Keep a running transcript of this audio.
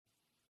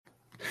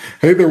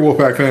Hey there,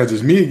 Wolfpack fans.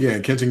 It's me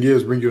again, Kenton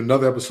Gibbs, bringing you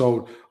another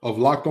episode of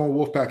Locked On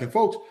Wolfpack. And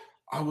folks,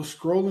 I was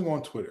scrolling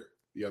on Twitter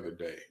the other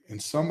day,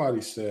 and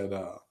somebody said,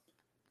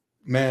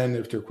 man,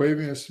 if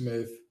Terquavion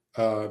Smith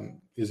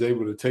is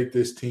able to take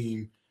this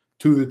team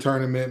to the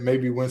tournament,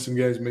 maybe win some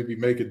games, maybe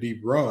make a deep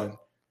run,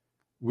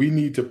 we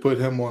need to put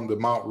him on the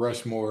Mount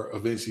Rushmore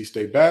of NC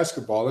State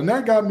basketball. And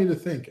that got me to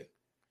thinking,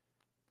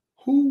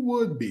 who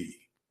would be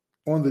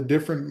on the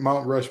different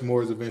Mount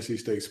Rushmores of NC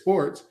State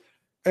sports?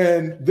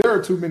 And there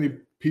are too many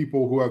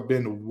people who have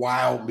been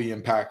wildly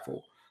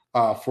impactful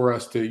for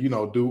us to,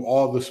 do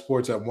all the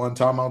sports at one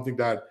time. I don't think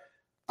that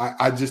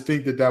I just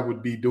think that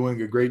would be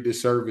doing a great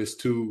disservice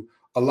to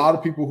a lot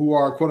of people who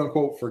are quote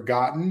unquote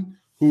forgotten,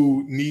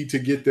 who need to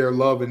get their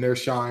love and their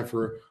shine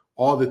for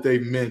all that they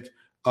meant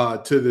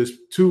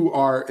to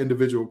our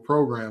individual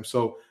program.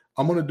 So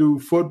I'm going to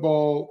do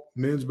football,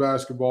 men's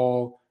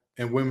basketball,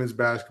 and women's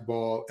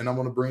basketball, and I'm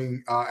going to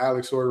bring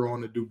Alex Sawyer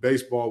on to do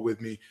baseball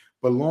with me.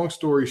 But long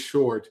story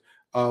short,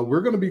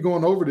 we're going to be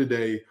going over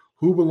today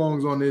who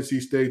belongs on NC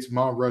State's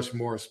Mount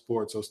Rushmore of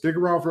sports. So stick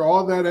around for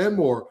all that and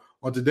more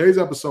on today's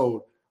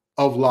episode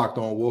of Locked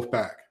On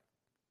Wolfpack.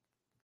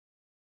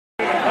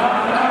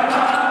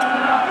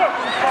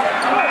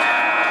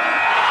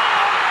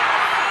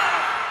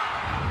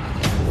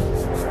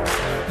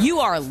 You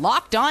are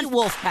Locked On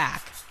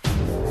Wolfpack,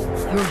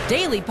 your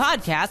daily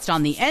podcast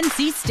on the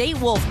NC State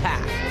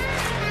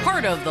Wolfpack,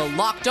 part of the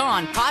Locked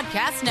On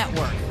Podcast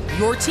Network,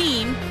 your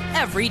team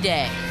every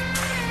day.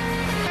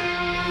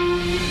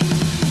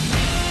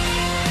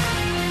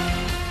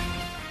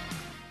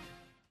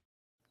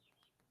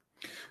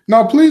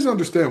 Now, please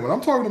understand, when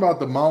I'm talking about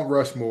the Mount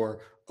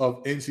Rushmore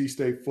of NC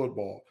State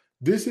football,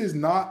 this is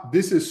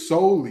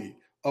solely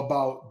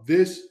about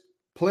this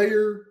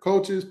player,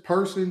 coaches,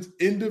 person's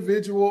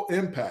individual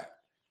impact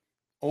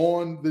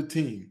on the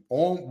team,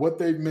 on what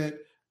they've meant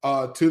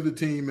to the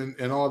team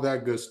and all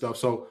that good stuff.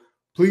 So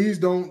please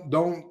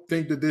don't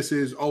think that this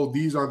is,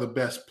 these are the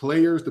best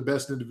players, the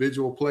best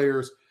individual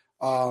players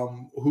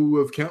who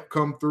have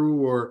come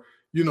through, or,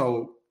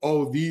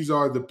 these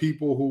are the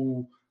people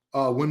who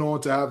went on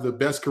to have the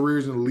best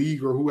careers in the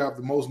league or who have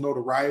the most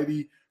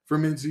notoriety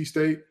from NC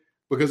State.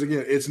 Because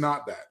again, it's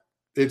not that.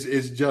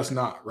 It's just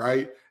not,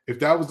 right? If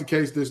that was the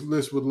case, this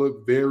list would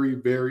look very,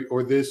 very,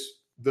 or the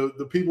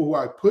people who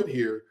I put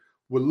here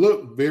would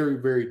look very,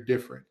 very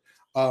different.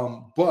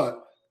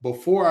 But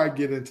before I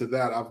get into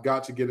that, I've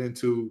got to get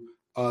into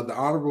the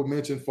honorable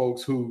mention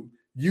folks who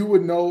you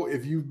would know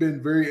if you've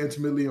been very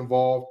intimately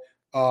involved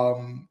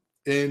in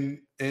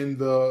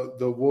the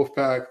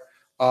Wolfpack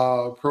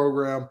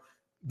program.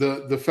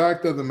 The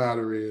fact of the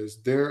matter is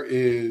there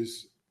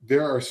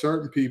are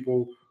certain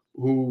people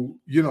who,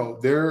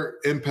 their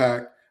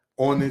impact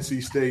on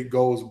NC State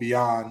goes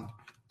beyond,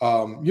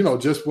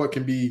 just what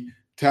can be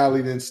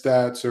tallied in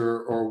stats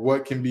or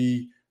what can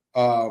be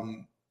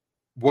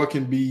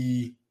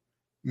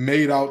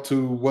made out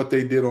to what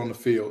they did on the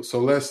field. So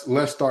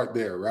let's start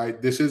there,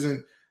 right? This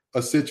isn't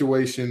a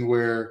situation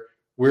where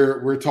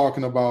we're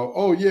talking about,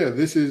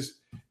 this is,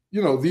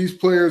 these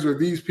players or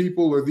these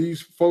people or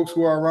these folks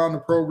who are around the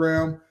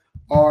program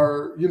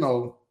are,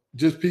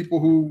 just people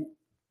who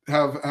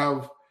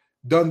have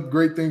done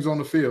great things on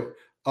the field.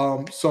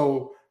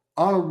 So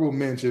honorable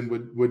mention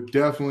would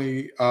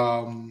definitely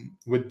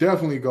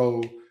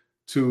go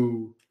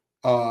to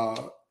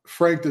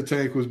Frank the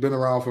Tank, who's been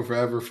around for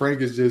forever.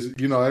 Frank is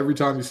just, every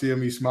time you see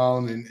him, he's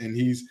smiling, and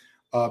he's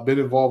been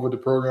involved with the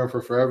program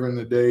for forever and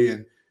a day.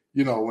 And,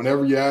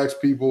 whenever you ask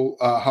people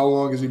how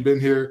long has he been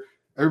here,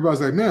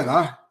 everybody's like, man,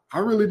 I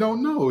really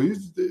don't know.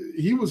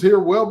 He was here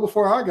well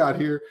before I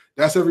got here.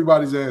 That's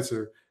everybody's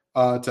answer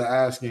to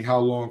asking how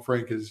long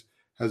Frank has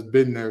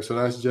been there. So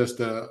that's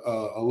just a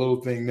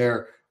little thing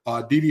there.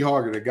 Didi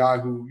Hogger, the guy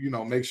who,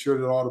 makes sure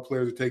that all the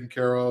players are taken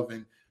care of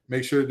and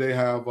make sure that they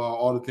have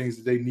all the things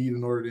that they need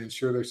in order to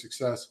ensure their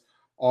success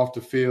off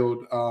the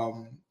field,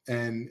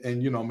 and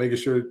making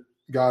sure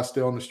guys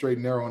stay on the straight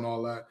and narrow and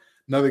all that.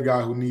 Another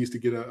guy who needs to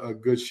get a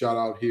good shout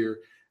out here.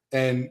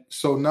 And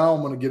so now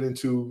I'm going to get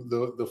into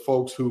the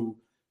folks who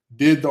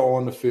did the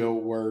on the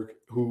field work,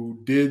 who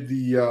did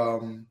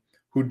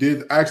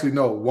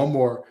one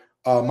more,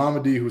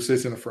 Mama D, who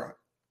sits in the front.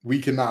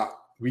 We cannot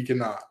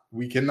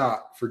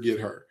forget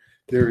her.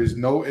 There is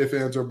no ifs,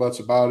 ands, or buts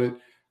about it.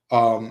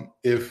 I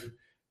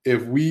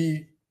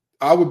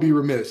would be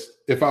remiss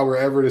if I were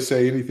ever to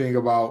say anything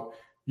about,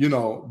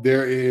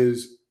 there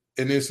is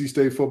an NC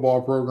State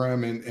football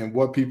program and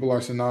what people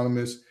are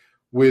synonymous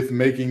with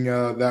making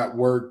that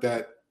work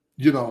that,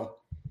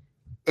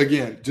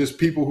 again, just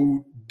people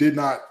who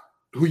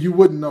you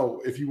wouldn't know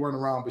if you weren't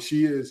around, but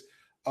she is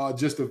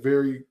just a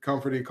very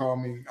comforting,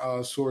 calming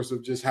source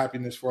of just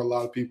happiness for a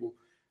lot of people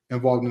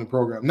involved in the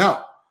program.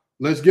 Now,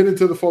 let's get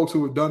into the folks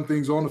who have done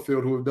things on the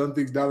field, who have done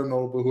things that are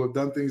notable, who have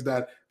done things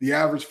that the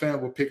average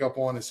fan will pick up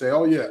on and say,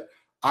 oh, yeah,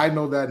 I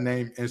know that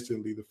name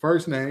instantly. The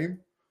first name,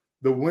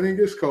 the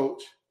winningest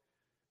coach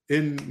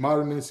in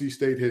modern NC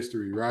State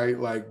history, right?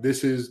 Like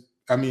this is,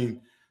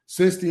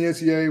 since the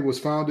NCAA was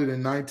founded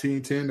in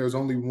 1910, there's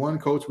only one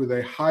coach with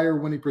a higher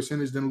winning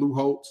percentage than Lou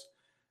Holtz.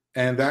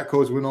 And that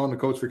coach went on to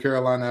coach for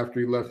Carolina after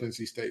he left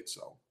NC State.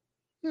 So,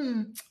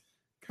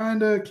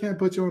 kind of can't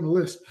put you on the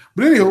list.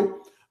 But anywho,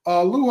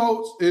 Lou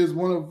Holtz is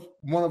one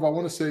of I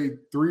want to say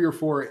 3 or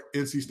 4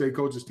 NC State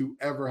coaches to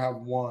ever have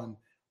won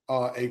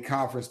a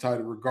conference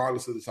title,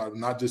 regardless of the title,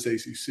 not just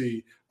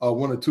ACC.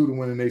 1 or 2 to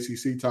win an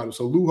ACC title.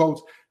 So Lou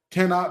Holtz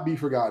cannot be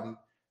forgotten,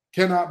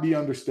 cannot be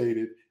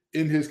understated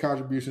in his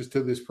contributions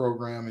to this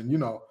program.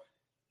 And,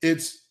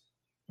 it's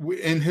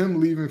in him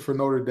leaving for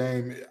Notre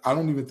Dame, I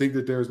don't even think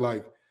that there's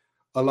like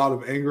a lot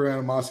of anger,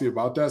 animosity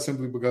about that,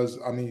 simply because,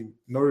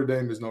 Notre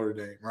Dame is Notre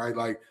Dame, right?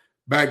 Like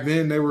back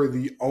then they were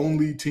the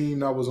only team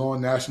that was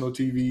on national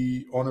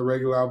TV on a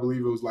regular. I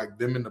believe it was like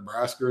them in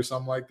Nebraska or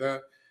something like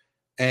that.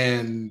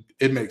 And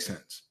it makes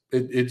sense.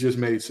 It just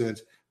made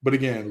sense. But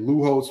again,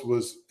 Lou Holtz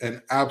was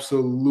an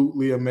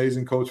absolutely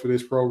amazing coach for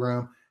this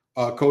program.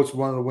 Coached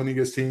one of the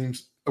winningest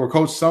teams, or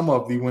coached some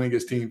of the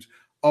winningest teams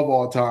of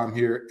all time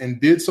here, and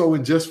did so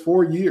in just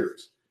 4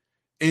 years.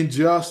 In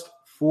just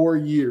 4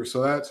 years.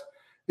 So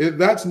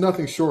that's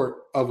nothing short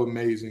of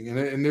amazing.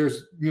 And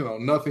there's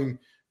nothing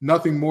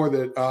more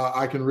that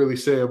I can really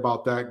say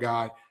about that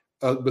guy.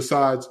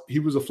 Besides, he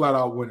was a flat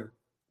out winner.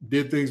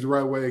 Did things the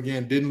right way.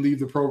 Again, didn't leave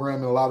the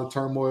program in a lot of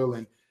turmoil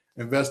and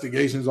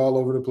investigations all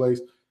over the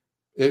place.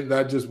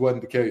 That just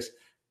wasn't the case.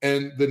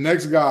 And the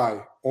next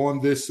guy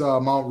on this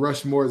Mount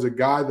Rushmore is a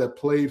guy that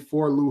played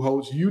for Lou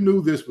Holtz. You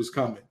knew this was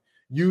coming.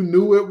 You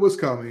knew it was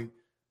coming.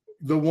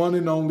 The one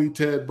and only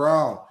Ted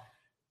Brown.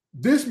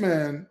 This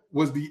man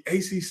was the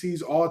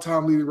ACC's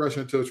all-time leading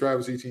rusher until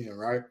Travis Etienne,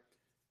 right?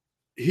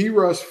 He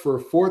rushed for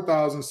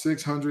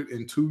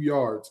 4,602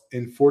 yards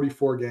in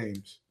 44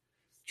 games.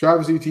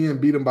 Travis Etienne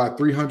beat him by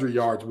 300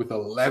 yards with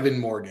 11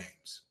 more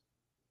games.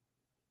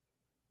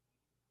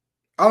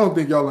 I don't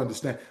think y'all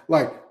understand.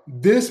 Like,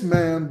 this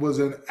man was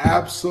an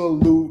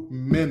absolute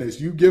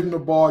menace. You give him the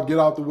ball, get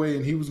out the way,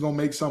 and he was going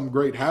to make something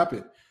great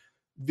happen.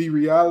 The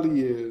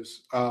reality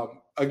is,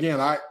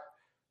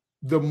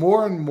 the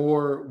more and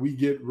more we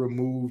get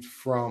removed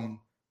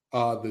from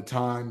the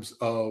times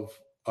of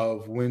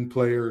when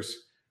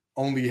players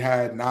only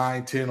had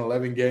 9, 10,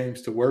 11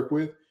 games to work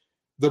with,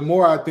 the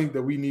more I think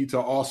that we need to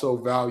also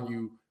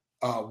value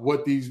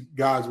what these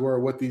guys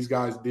were, what these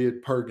guys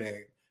did per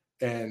game.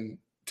 And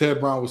Ted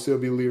Brown will still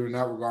be a leader in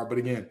that regard. But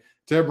again,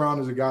 Ted Brown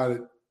is a guy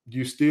that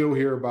you still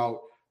hear about.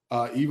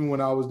 Even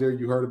when I was there,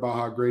 you heard about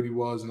how great he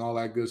was and all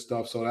that good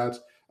stuff. So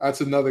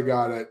that's another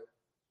guy that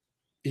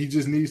he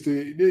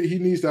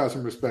needs to have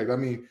some respect.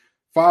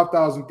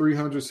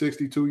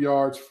 5,362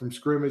 yards from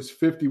scrimmage,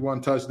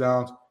 51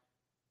 touchdowns.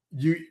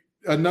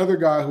 Another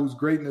guy whose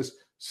greatness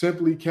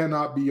simply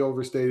cannot be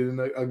overstated, and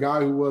a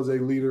guy who was a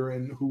leader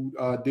and who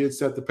did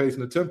set the pace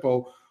and the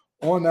tempo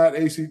on that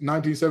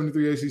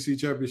 1973 ACC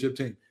championship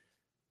team.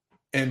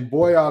 And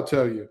boy, I'll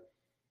tell you,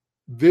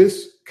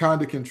 this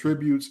kind of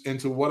contributes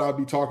into what I'll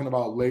be talking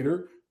about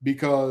later,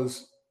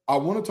 because I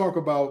want to talk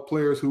about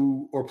players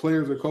or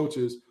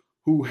coaches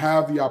who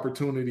have the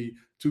opportunity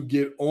to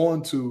get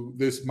onto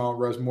this Mount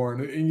Rushmore.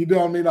 And you know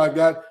what I mean? Like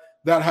that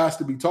has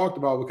to be talked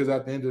about, because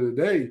at the end of the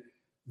day,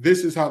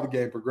 this is how the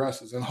game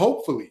progresses. And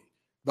hopefully,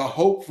 the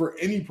hope for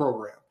any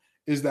program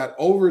is that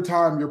over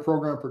time, your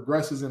program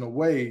progresses in a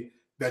way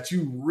that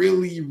you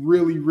really,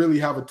 really, really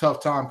have a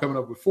tough time coming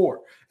up with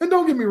 4. And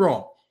don't get me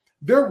wrong,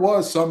 there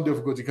was some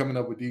difficulty coming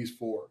up with these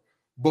 4.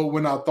 But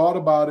when I thought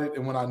about it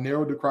and when I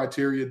narrowed the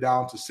criteria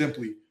down to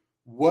simply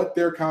what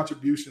their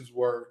contributions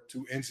were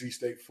to NC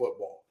State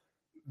football,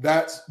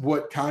 that's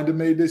what kind of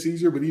made this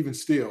easier. But even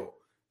still,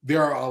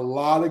 there are a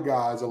lot of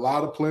guys, a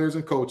lot of players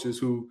and coaches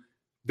who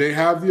they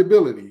have the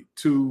ability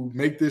to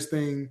make this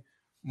thing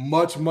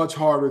much, much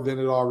harder than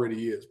it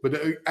already is. But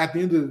at the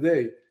end of the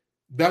day,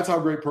 that's how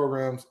great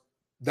programs,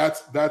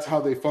 that's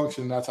how they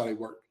function. That's how they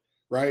work,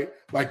 right?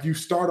 Like, you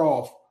start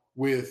off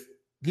with,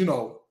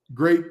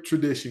 great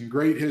tradition,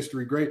 great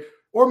history,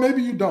 or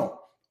maybe you don't.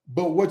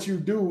 But what you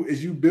do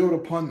is you build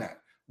upon that.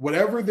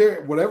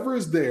 Whatever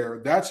is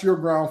there, that's your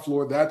ground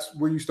floor. That's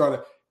where you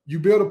start. You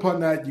build upon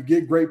that. You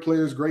get great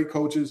players, great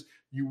coaches.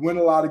 You win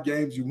a lot of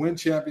games. You win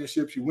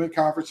championships. You win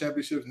conference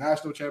championships,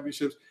 national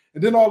championships.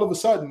 And then all of a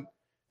sudden,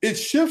 it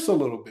shifts a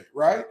little bit,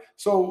 right?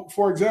 So,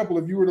 for example,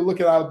 if you were to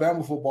look at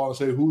Alabama football and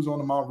say, who's on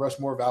the Mount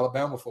Rushmore of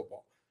Alabama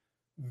football?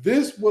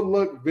 This would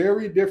look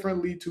very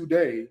differently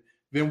today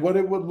than what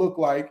it would look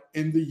like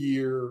in the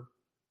year,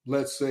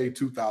 let's say,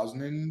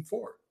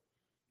 2004.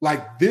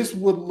 Like, this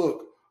would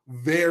look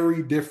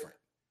very different.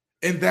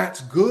 And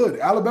that's good.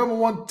 Alabama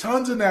won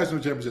tons of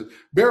national championships.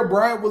 Bear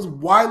Bryant was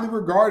widely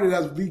regarded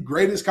as the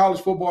greatest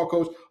college football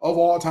coach of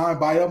all time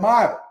by a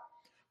mile.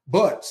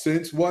 But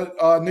since what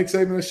Nick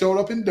Saban has showed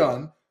up and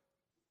done,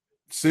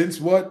 since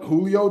what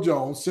Julio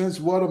Jones, since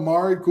what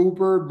Amari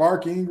Cooper,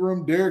 Mark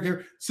Ingram, Derrick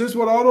Henry, since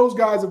what all those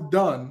guys have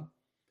done,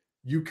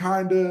 you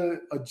kind of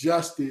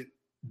adjust it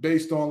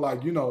based on,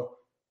 like,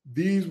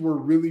 these were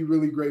really,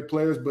 really great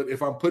players. But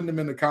if I'm putting them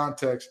in the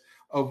context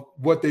of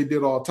what they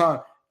did all the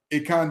time,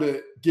 it kind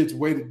of gets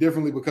weighted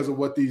differently because of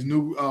what these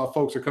new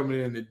folks are coming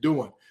in and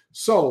doing.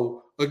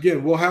 So,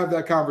 again, we'll have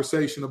that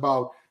conversation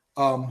about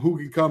who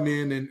can come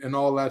in and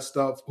all that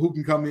stuff, who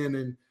can come in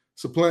and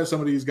supplant some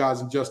of these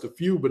guys in just a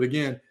few. But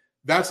again,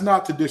 that's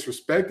not to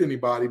disrespect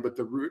anybody, but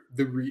the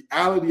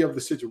reality of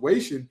the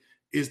situation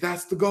is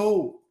that's the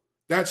goal.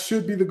 That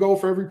should be the goal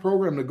for every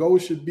program. The goal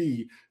should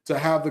be to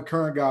have the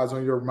current guys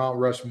on your Mount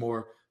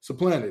Rushmore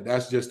supplanted.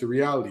 That's just the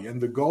reality. And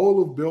the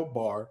goal of Built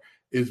Bar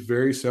is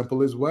very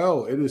simple as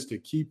well. It is to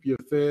keep you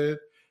fed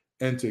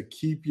and to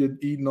keep you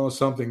eating on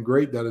something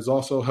great that is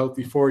also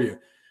healthy for you.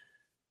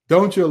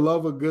 Don't you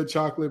love a good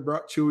chocolate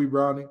chewy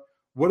brownie?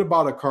 What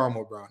about a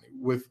caramel brownie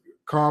with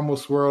caramel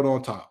swirled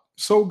on top?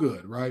 So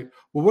good, right?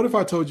 Well, what if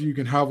I told you you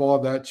can have all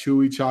that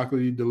chewy,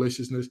 chocolatey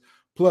deliciousness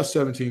plus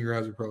 17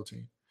 grams of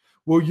protein?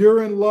 Well,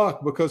 you're in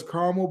luck because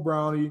caramel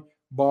brownie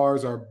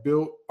bars are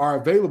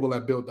available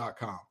at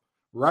built.com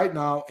right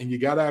now, and you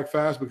got to act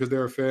fast because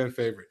they're a fan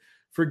favorite.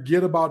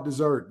 Forget about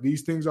dessert.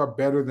 These things are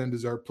better than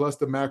dessert. Plus,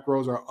 the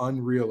macros are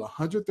unreal.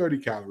 130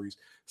 calories,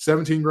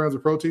 17 grams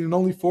of protein, and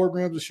only 4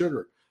 grams of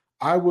sugar.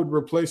 I would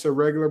replace a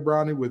regular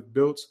brownie with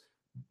Built's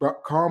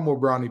caramel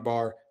brownie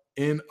bar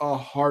in a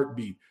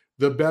heartbeat.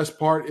 The best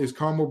part is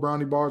caramel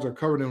brownie bars are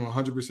covered in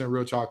 100%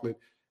 real chocolate.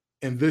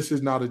 And this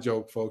is not a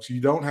joke, folks.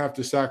 You don't have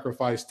to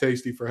sacrifice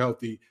tasty for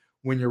healthy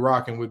when you're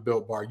rocking with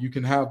Built Bar. You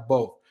can have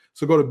both.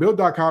 So go to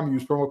Built.com and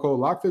use promo code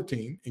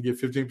LOCK15 and get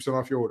 15%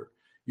 off your order.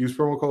 Use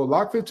promo code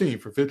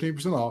LOCK15 for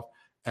 15% off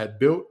at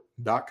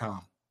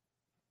Built.com.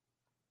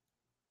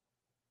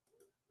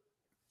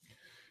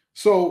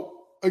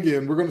 So,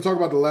 again, we're going to talk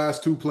about the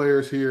last two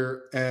players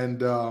here and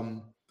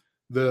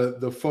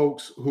the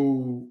folks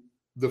who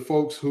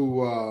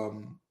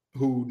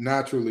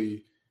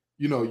naturally,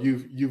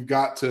 you've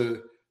got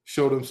to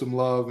show them some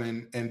love.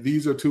 And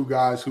these are two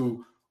guys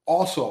who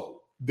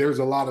also there's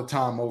a lot of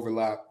time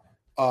overlap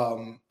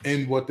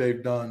in what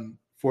they've done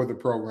for the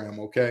program.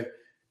 Okay.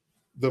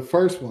 The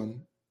first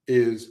one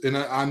is, and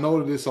I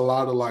know that it's a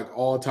lot of like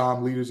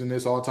all-time leaders in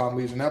this, all-time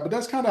leaders in that, but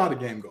that's kind of how the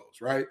game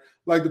goes, right?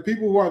 Like the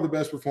people who are the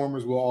best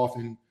performers will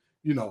often,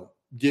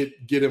 get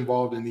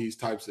involved in these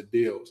types of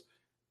deals.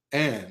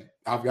 And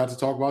I've got to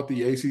talk about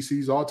the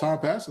ACC's all-time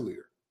passer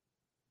leader,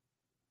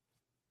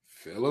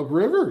 Philip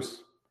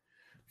Rivers.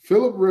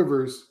 Philip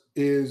Rivers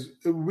is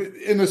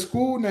in a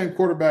school named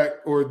quarterback,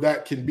 or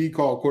that can be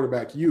called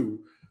quarterback U.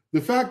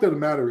 The fact of the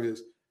matter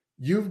is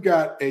you've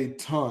got a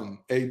ton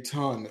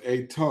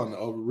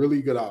of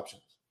really good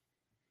options.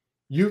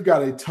 You've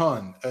got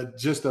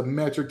just a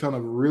metric ton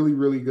of really,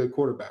 really good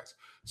quarterbacks.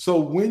 So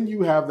when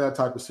you have that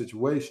type of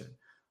situation,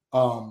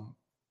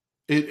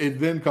 it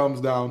then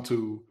comes down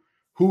to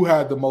who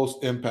had the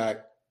most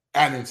impact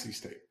at NC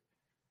State.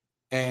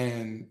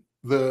 And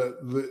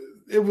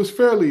it was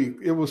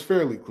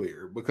fairly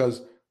clear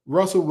because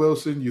Russell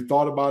Wilson, you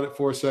thought about it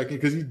for a second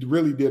because he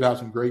really did have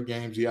some great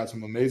games. He had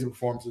some amazing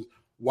performances,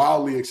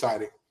 wildly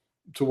exciting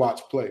to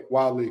watch play,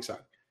 wildly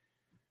exciting.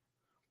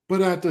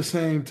 But at the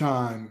same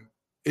time,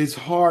 it's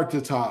hard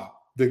to top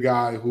the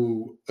guy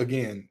who,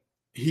 again,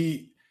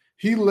 he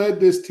led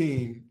this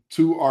team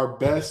to our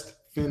best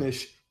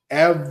finish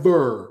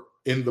ever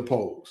in the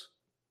polls.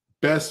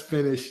 Best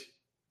finish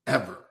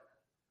ever.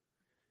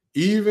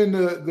 Even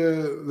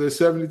the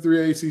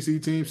 73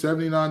 ACC team,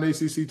 79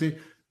 ACC team,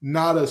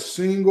 not a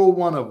single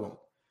one of them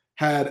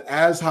had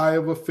as high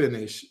of a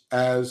finish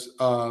as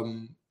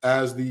the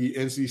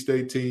NC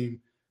State team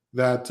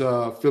that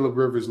Philip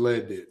Rivers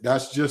led did.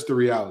 That's just the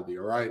reality,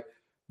 all right?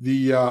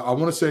 I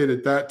want to say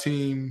that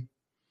team,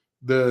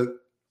 the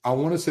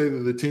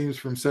teams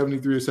from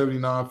 73 to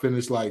 79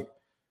 finished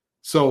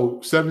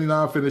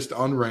 79 finished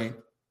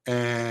unranked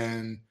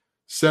and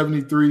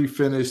 73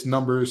 finished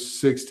number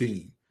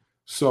 16.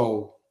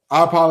 So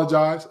I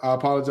apologize.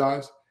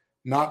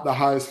 Not the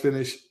highest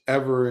finish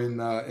ever in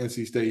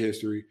NC State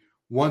history.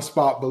 One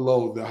spot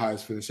below the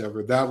highest finish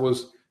ever. That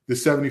was the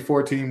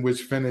 74 team,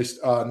 which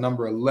finished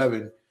number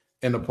 11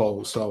 in the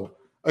poll. So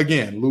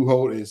again, Lou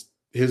Holt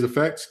his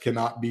effects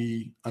cannot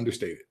be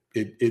understated.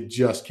 It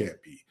just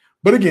can't be.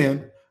 But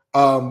again,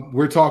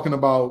 we're talking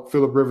about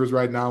Philip Rivers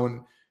right now,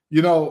 and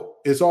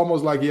it's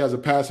almost like he has a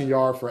passing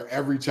yard for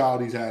every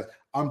child he's had.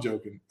 I'm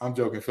joking.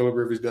 Philip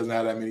Rivers doesn't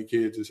have that many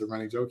kids. It's a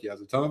running joke. He has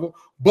a ton of them.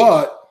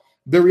 But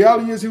the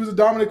reality is he was a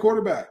dominant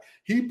quarterback.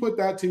 He put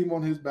that team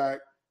on his back,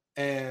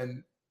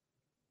 and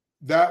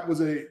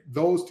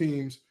those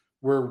teams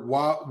were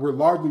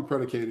largely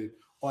predicated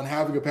on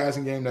having a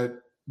passing game that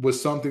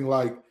was something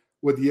like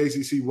what the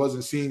ACC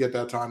wasn't seeing at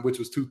that time, which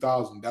was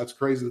 2000. That's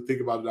crazy to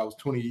think about it. That was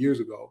 20 years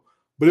ago.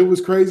 But it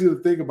was crazy to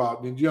think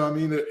about. And you know what I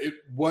mean?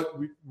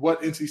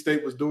 What NC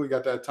State was doing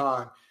at that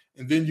time.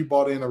 And then you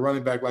brought in a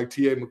running back like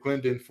T.A.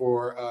 McClendon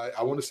for,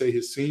 I want to say,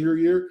 his senior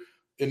year.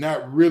 And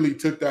that really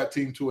took that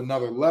team to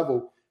another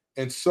level.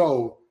 And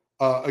so,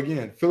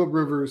 again, Philip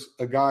Rivers,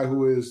 a guy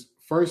who is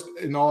first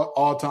in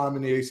all time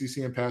in the ACC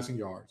in passing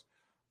yards,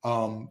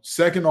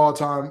 second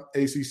all-time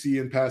ACC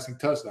in passing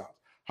touchdowns.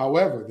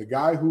 However, the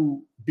guy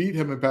who beat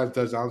him in passing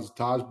touchdowns,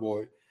 Taj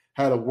Boyd,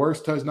 had a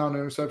worse touchdown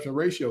interception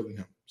ratio than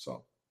him.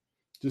 So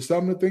just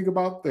something to think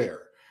about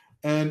there.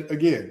 And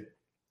again,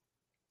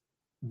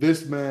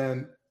 this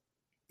man,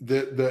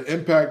 the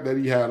impact that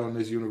he had on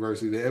this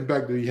university, the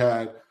impact that he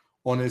had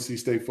on NC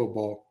State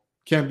football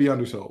can't be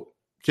undersold.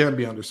 Can't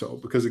be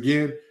undersold. Because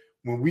again,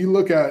 when we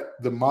look at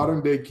the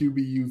modern day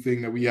QBU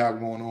thing that we have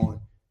going on,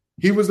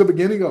 he was the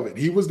beginning of it.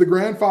 He was the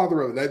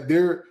grandfather of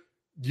it.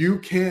 You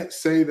can't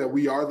say that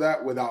we are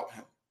that without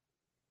him.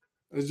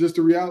 It's just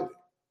a reality.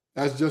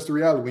 That's just the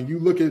reality. When you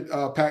look at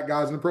Pat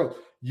guys in the pros,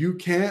 you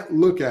can't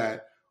look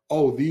at,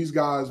 these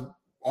guys,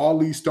 all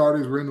these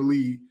starters were in the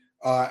league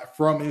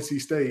from NC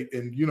State.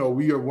 And,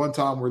 we are one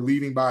time we're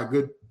leading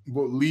the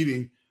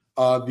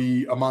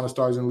amount of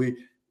stars in the league.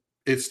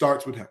 It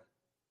starts with him.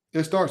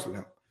 It starts with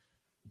him.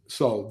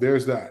 So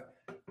there's that.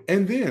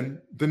 And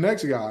then the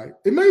next guy,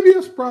 it may be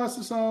a surprise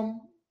to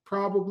some,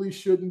 probably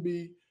shouldn't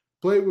be,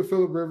 played with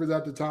Phillip Rivers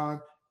at the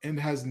time and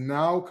has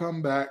now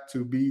come back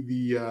to be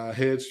the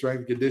head strength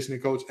and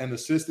conditioning coach and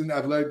assistant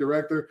athletic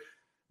director,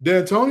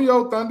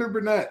 D'Antonio Thunder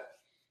Burnett.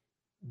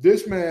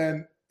 This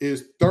man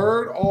is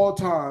third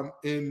all-time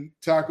in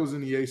tackles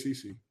in the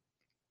ACC.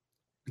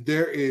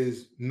 There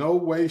is no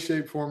way,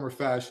 shape, form, or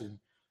fashion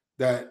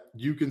that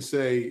you can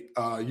say,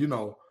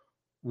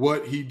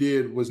 what he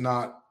did with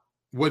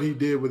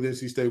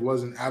NC State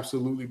wasn't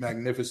absolutely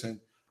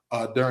magnificent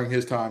during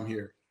his time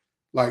here.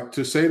 Like,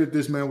 to say that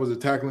this man was a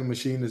tackling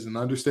machine is an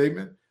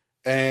understatement.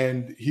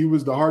 And he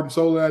was the heart and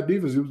soul of that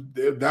defense.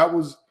 That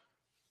was,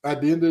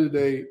 at the end of the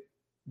day,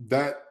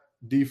 that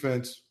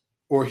defense,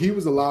 or he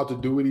was allowed to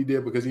do what he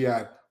did because he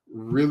had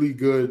really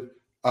good,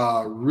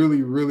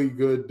 really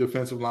good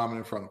defensive linemen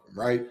in front of him,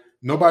 right?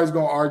 Nobody's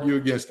going to argue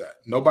against that.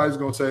 Nobody's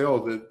going to say,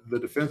 the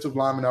defensive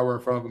linemen that were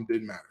in front of him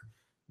didn't matter.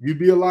 You'd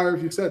be a liar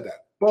if you said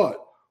that.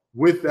 But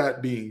with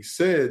that being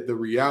said, the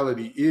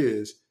reality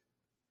is,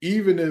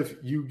 even if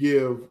you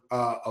give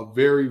a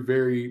very,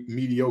 very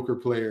mediocre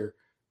player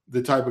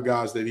the type of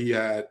guys that he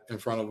had in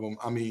front of him,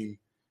 I mean,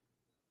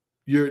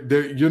 you're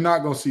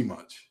not going to see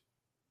much.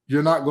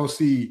 You're not going to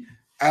see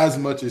as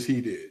much as he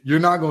did. You're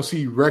not going to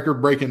see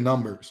record-breaking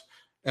numbers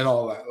and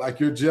all that. Like,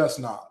 you're just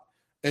not.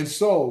 And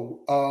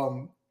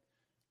so,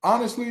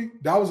 honestly,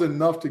 that was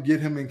enough to get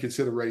him in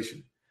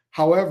consideration.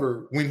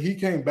 However, when he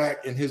came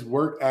back in his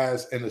work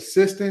as an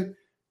assistant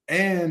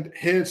and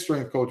head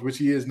strength coach, which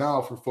he is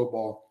now for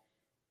football,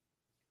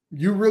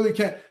 you really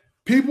can't.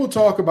 People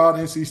talk about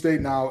NC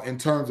State now in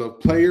terms of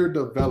player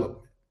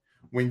development.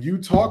 When you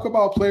talk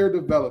about player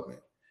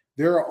development,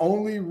 there are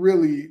only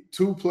really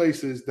two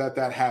places that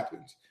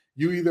happens.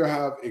 You either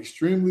have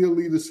extremely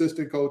elite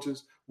assistant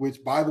coaches,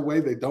 which, by the way,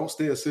 they don't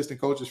stay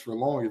assistant coaches for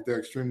long if they're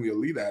extremely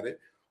elite at it,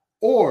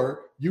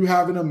 or you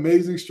have an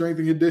amazing strength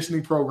and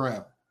conditioning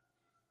program.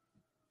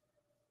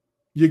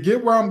 You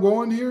get where I'm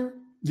going here?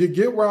 You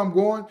get where I'm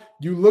going?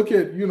 You look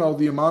at,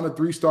 the amount of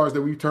 3 stars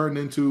that we've turned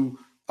into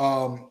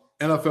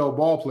NFL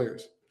ball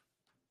players.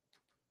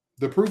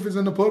 The proof is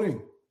in the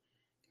pudding.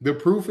 The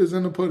proof is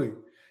in the pudding.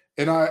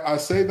 And I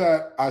say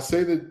that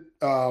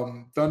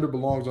Thunder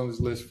belongs on this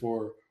list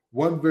for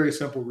one very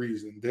simple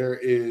reason. There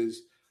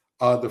is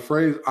the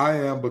phrase, I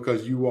am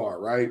because you are,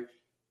 right?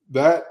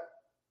 That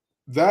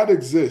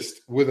exists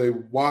with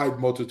a wide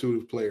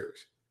multitude of players.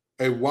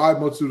 A wide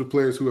multitude of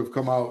players who have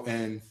come out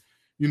and,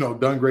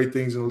 done great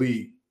things in the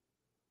league,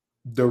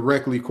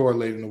 directly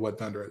correlating to what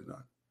Thunder has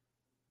done.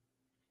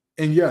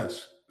 And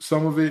yes,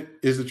 some of it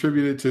is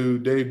attributed to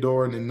Dave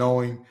Doran and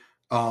knowing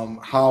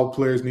how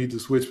players need to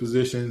switch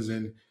positions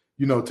and,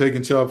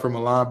 taking Chubb from a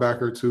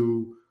linebacker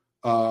to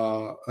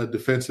a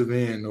defensive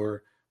end,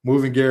 or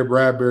moving Garrett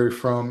Bradbury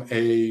from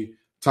a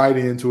tight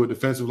end to a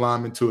defensive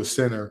lineman to a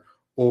center,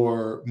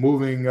 or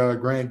moving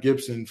Grant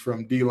Gibson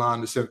from D-line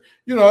to center.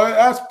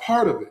 That's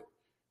part of it.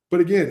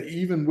 But again,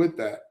 even with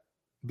that,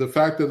 the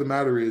fact of the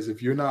matter is,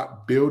 if you're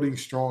not building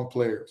strong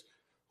players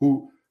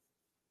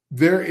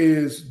there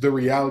is the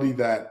reality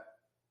that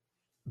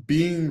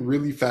being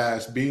really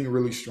fast, being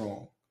really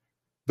strong,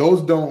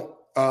 those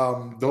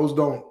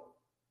don't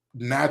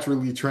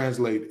naturally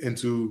translate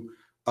into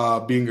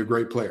being a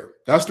great player.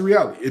 That's the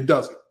reality. It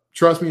doesn't.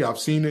 Trust me, I've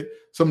seen it.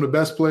 Some of the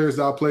best players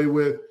I played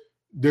with,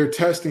 their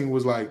testing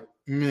was like,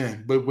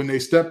 man, but when they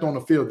stepped on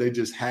the field, they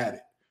just had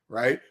it,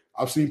 right?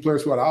 I've seen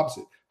players who are the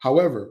opposite.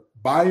 However,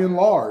 by and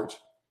large,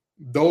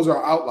 those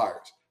are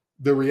outliers.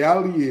 The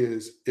reality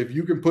is, if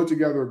you can put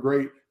together a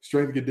great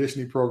strength and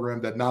conditioning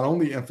program that not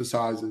only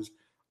emphasizes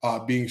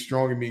being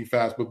strong and being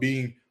fast, but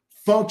being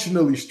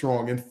functionally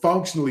strong and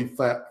functionally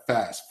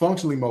fast,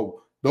 functionally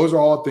mobile, those are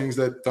all things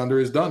that Thunder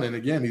has done. And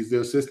again, he's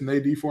the assistant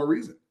AD for a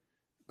reason.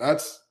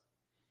 That's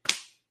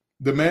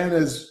the man.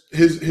 Is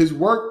his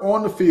work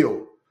on the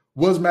field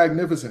was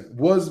magnificent,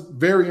 was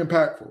very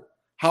impactful.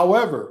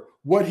 However,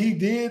 what he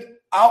did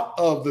out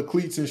of the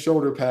cleats and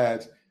shoulder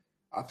pads,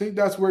 I think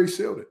that's where he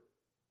sealed it.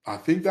 I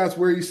think that's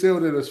where he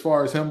sealed it as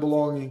far as him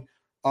belonging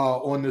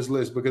on this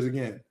list. Because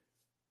again,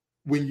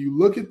 when you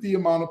look at the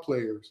amount of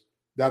players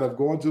that have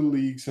gone to the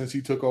league since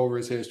he took over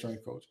as head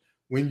strength coach,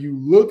 when you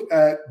look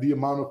at the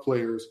amount of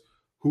players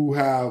who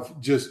have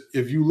just,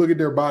 if you look at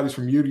their bodies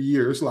from year to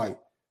year, it's like,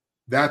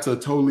 that's a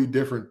totally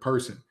different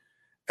person.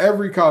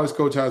 Every college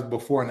coach has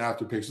before and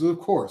after pictures, of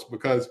course,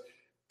 because,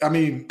 I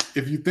mean,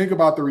 if you think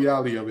about the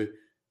reality of it,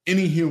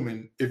 any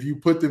human, if you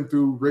put them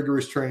through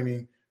rigorous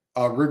training,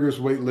 rigorous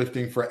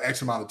weightlifting for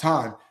X amount of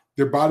time,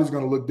 their body's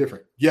going to look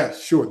different.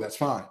 Yes, sure, that's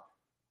fine.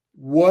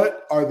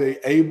 What are they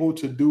able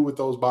to do with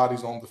those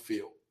bodies on the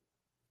field?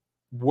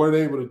 What are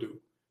they able to do?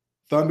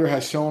 Thunder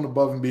has shown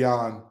above and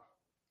beyond.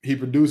 He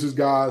produces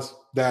guys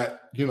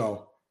that,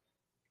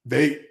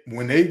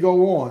 when they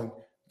go on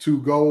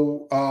to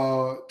go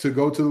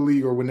to the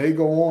league, or when they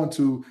go on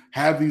to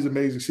have these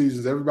amazing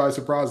seasons, everybody's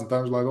surprised, and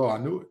Thunder's like, oh, I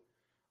knew it.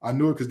 I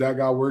knew it because that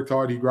guy worked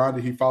hard. He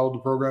grinded. He followed the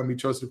program. He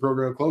trusted the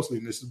program closely,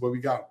 and this is what we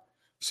got.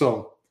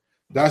 So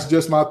that's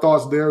just my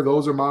thoughts there.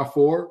 Those are my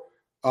 4.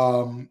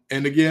 And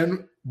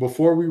again,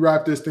 before we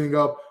wrap this thing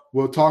up,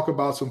 we'll talk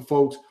about some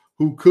folks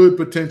who could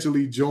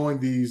potentially join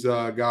these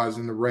guys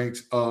in the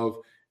ranks of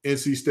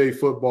NC State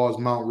football's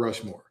Mount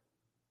Rushmore.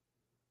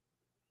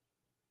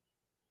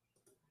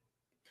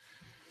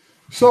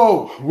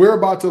 So we're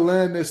about to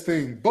land this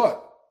thing.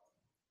 But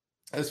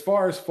as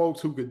far as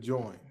folks who could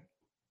join,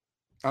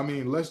 I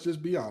mean, let's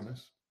just be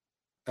honest.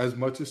 As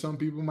much as some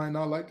people might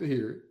not like to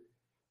hear it,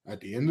 at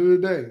the end of the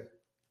day,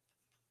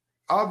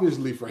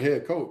 obviously for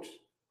head coach,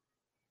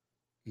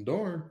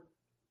 Doeren,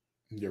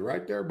 you're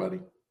right there, buddy.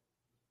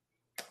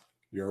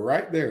 You're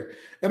right there.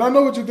 And I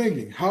know what you're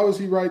thinking. How is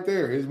he right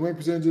there? His win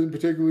percentage isn't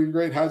particularly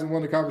great, hasn't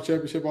won the conference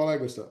championship, all that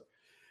good stuff.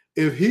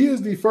 If he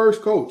is the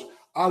first coach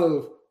out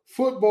of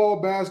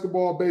football,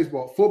 basketball,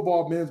 baseball,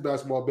 football, men's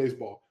basketball,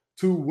 baseball,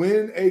 to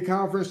win a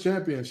conference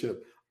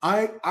championship,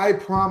 I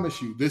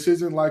promise you, this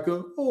isn't like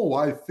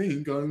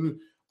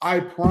I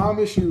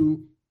promise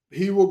you,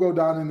 he will go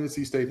down in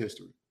NC State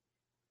history.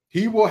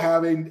 He will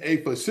have a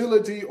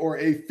facility or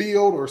a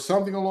field or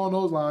something along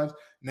those lines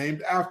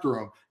named after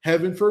him.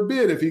 Heaven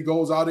forbid if he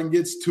goes out and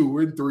gets 2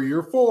 and 3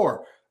 or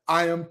 4.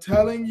 I am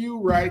telling you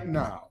right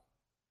now,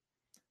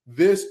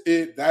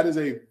 that is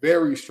a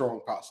very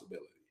strong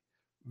possibility.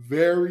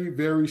 Very,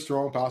 very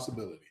strong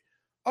possibility.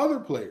 Other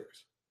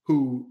players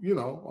who,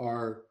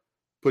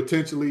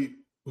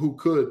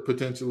 could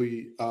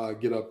potentially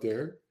get up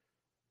there,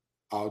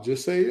 I'll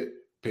just say it.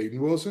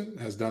 Peyton Wilson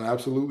has done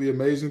absolutely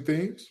amazing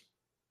things.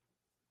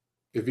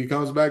 If he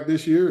comes back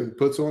this year and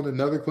puts on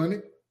another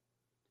clinic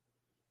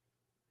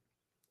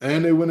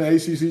and they win the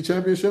ACC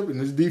championship and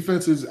his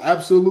defense is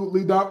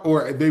absolutely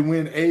or they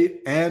win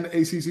an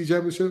ACC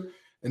championship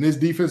and his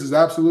defense is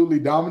absolutely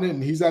dominant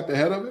and he's at the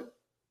head of it,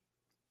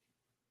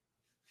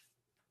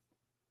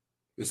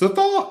 it's a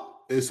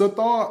thought. It's a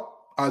thought.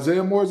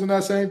 Isaiah Moore's in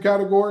that same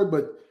category,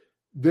 but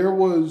there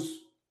was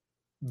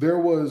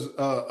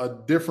a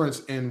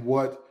difference in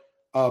what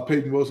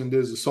Peyton Wilson did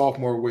as a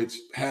sophomore, which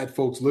had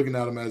folks looking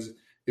at him as,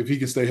 if he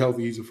can stay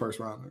healthy, he's a first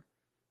rounder.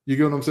 You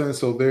get what I'm saying?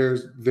 So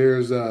there's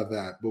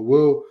that. But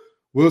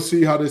we'll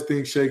see how this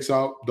thing shakes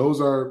out. Those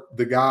are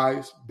the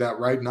guys that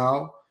right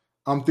now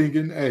I'm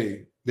thinking,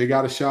 hey, they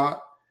got a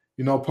shot.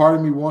 Part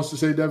of me wants to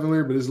say Devin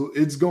Leary, but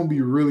it's going to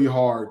be really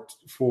hard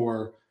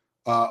for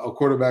a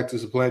quarterback to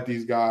supplant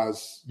these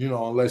guys,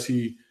 unless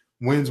he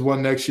wins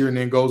one next year and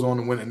then goes on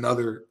to win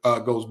another,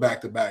 goes back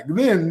to back.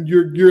 Then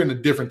you're in a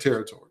different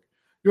territory.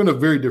 You're in a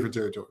very different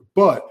territory.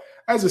 But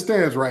as it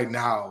stands right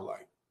now,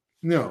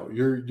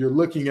 you're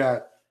looking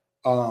at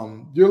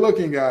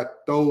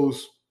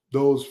those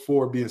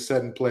 4 being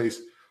set in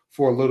place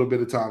for a little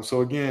bit of time.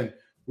 So again,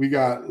 we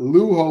got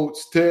Lou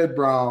Holtz, Ted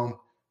Brown,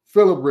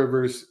 Phillip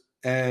Rivers,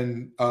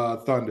 and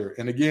Thunder.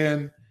 And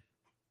again,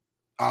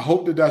 I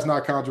hope that that's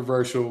not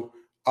controversial.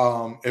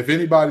 If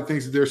anybody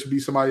thinks that there should be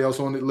somebody else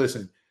on it,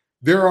 listen.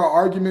 There are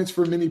arguments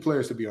for many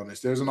players to be on this.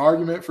 There's an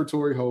argument for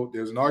Torrey Holt.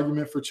 There's an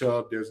argument for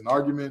Chubb. There's an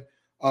argument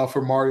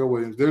for Mario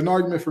Williams. There's an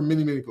argument for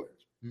many, many players.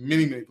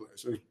 Many, many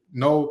players. There's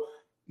no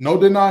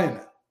denying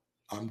that.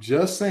 I'm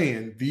just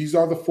saying these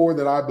are the 4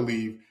 that I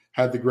believe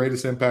had the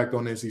greatest impact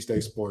on NC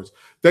State sports.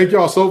 Thank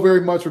y'all so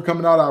very much for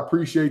coming out. I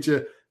appreciate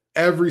you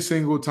every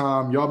single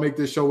time. Y'all make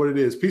this show what it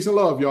is. Peace and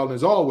love, y'all. And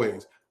as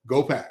always,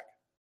 go Pack.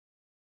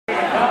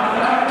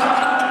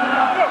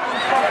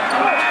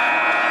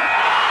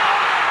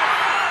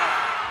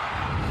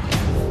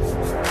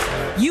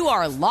 You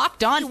are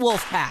Locked On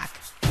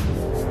Wolfpack,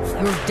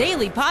 your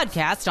daily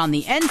podcast on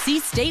the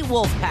NC State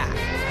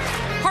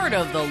Wolfpack, part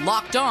of the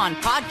Locked On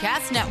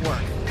Podcast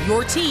Network,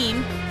 your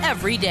team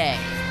every day.